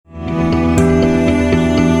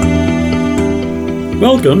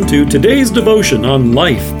Welcome to today's devotion on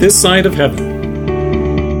life this side of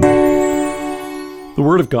heaven. The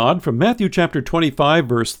Word of God from Matthew chapter 25,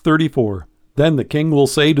 verse 34. Then the king will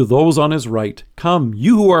say to those on his right, "Come,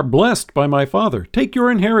 you who are blessed by my Father, take your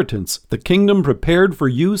inheritance, the kingdom prepared for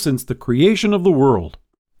you since the creation of the world."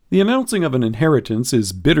 The announcing of an inheritance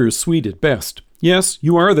is bittersweet at best. Yes,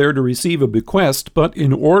 you are there to receive a bequest, but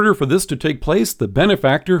in order for this to take place, the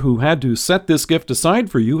benefactor who had to set this gift aside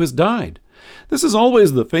for you has died. This is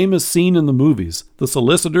always the famous scene in the movies. The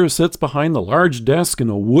solicitor sits behind the large desk in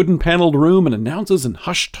a wooden-paneled room and announces in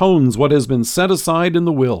hushed tones what has been set aside in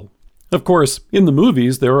the will. Of course, in the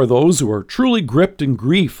movies, there are those who are truly gripped in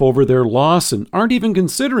grief over their loss and aren't even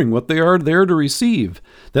considering what they are there to receive.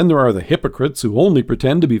 Then there are the hypocrites who only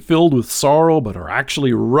pretend to be filled with sorrow but are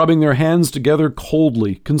actually rubbing their hands together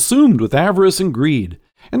coldly, consumed with avarice and greed.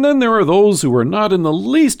 And then there are those who are not in the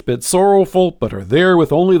least bit sorrowful but are there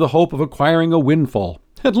with only the hope of acquiring a windfall.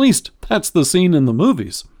 At least, that's the scene in the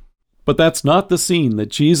movies. But that's not the scene that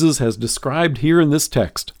Jesus has described here in this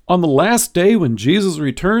text. On the last day when Jesus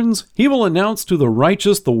returns, he will announce to the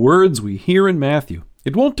righteous the words we hear in Matthew.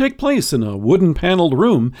 It won't take place in a wooden-paneled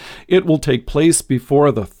room. It will take place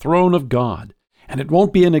before the throne of God. And it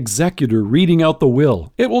won't be an executor reading out the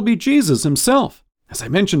will. It will be Jesus himself. As I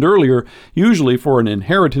mentioned earlier, usually for an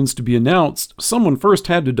inheritance to be announced, someone first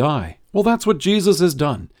had to die. Well, that's what Jesus has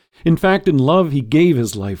done. In fact, in love, he gave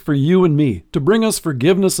his life for you and me, to bring us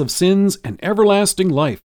forgiveness of sins and everlasting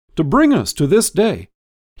life, to bring us to this day.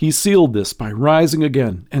 He sealed this by rising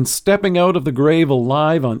again and stepping out of the grave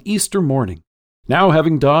alive on Easter morning. Now,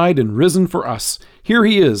 having died and risen for us, here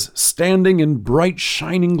he is, standing in bright,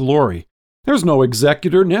 shining glory. There's no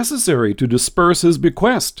executor necessary to disperse his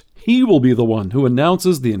bequest. He will be the one who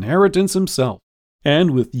announces the inheritance himself.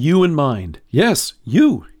 And with you in mind, yes,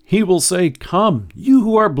 you, he will say, "Come, you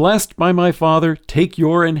who are blessed by my Father, take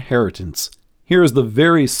your inheritance." Here is the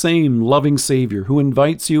very same loving Savior who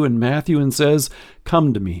invites you in Matthew and says,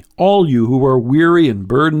 "Come to me, all you who are weary and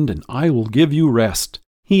burdened, and I will give you rest."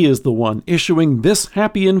 He is the one issuing this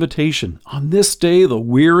happy invitation. On this day, the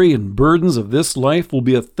weary and burdens of this life will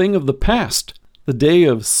be a thing of the past. The day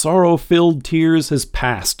of sorrow-filled tears has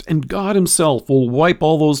passed, and God himself will wipe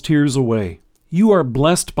all those tears away. You are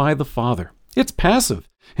blessed by the Father. It's passive.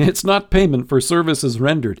 It's not payment for services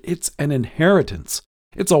rendered. It's an inheritance.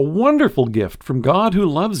 It's a wonderful gift from God who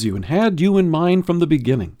loves you and had you in mind from the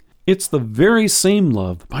beginning. It's the very same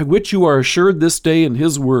love by which you are assured this day in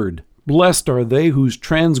his word. Blessed are they whose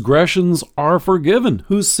transgressions are forgiven,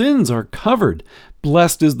 whose sins are covered.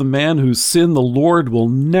 Blessed is the man whose sin the Lord will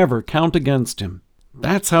never count against him.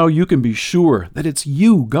 That's how you can be sure that it's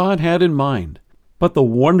you God had in mind. But the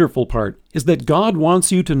wonderful part is that God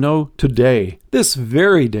wants you to know today, this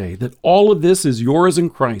very day, that all of this is yours in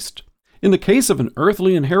Christ. In the case of an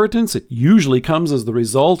earthly inheritance, it usually comes as the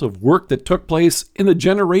result of work that took place in the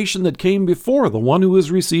generation that came before the one who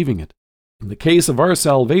is receiving it. In the case of our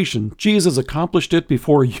salvation, Jesus accomplished it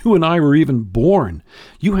before you and I were even born.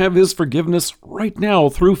 You have his forgiveness right now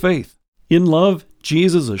through faith. In love,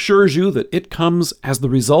 Jesus assures you that it comes as the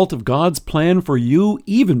result of God's plan for you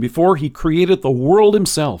even before he created the world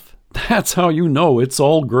himself. That's how you know it's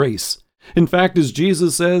all grace. In fact, as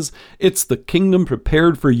Jesus says, it's the kingdom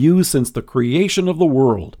prepared for you since the creation of the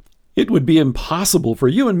world. It would be impossible for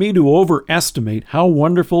you and me to overestimate how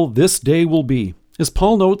wonderful this day will be. As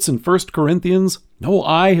Paul notes in 1 Corinthians, "No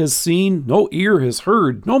eye has seen, no ear has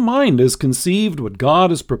heard, no mind has conceived what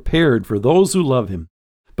God has prepared for those who love him.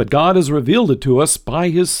 But God has revealed it to us by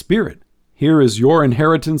his Spirit." Here is your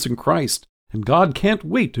inheritance in Christ, and God can't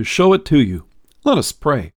wait to show it to you. Let us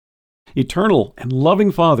pray. Eternal and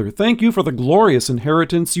loving Father, thank you for the glorious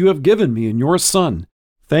inheritance you have given me in your Son.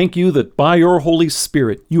 Thank you that by your Holy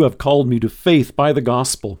Spirit you have called me to faith by the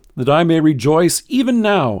gospel, that I may rejoice even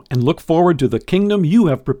now and look forward to the kingdom you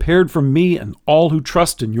have prepared for me and all who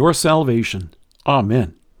trust in your salvation.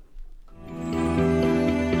 Amen.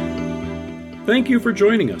 Thank you for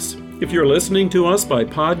joining us. If you're listening to us by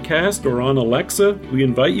podcast or on Alexa, we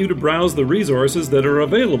invite you to browse the resources that are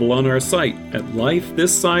available on our site at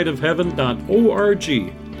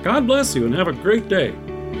lifethissideofheaven.org. God bless you and have a great day.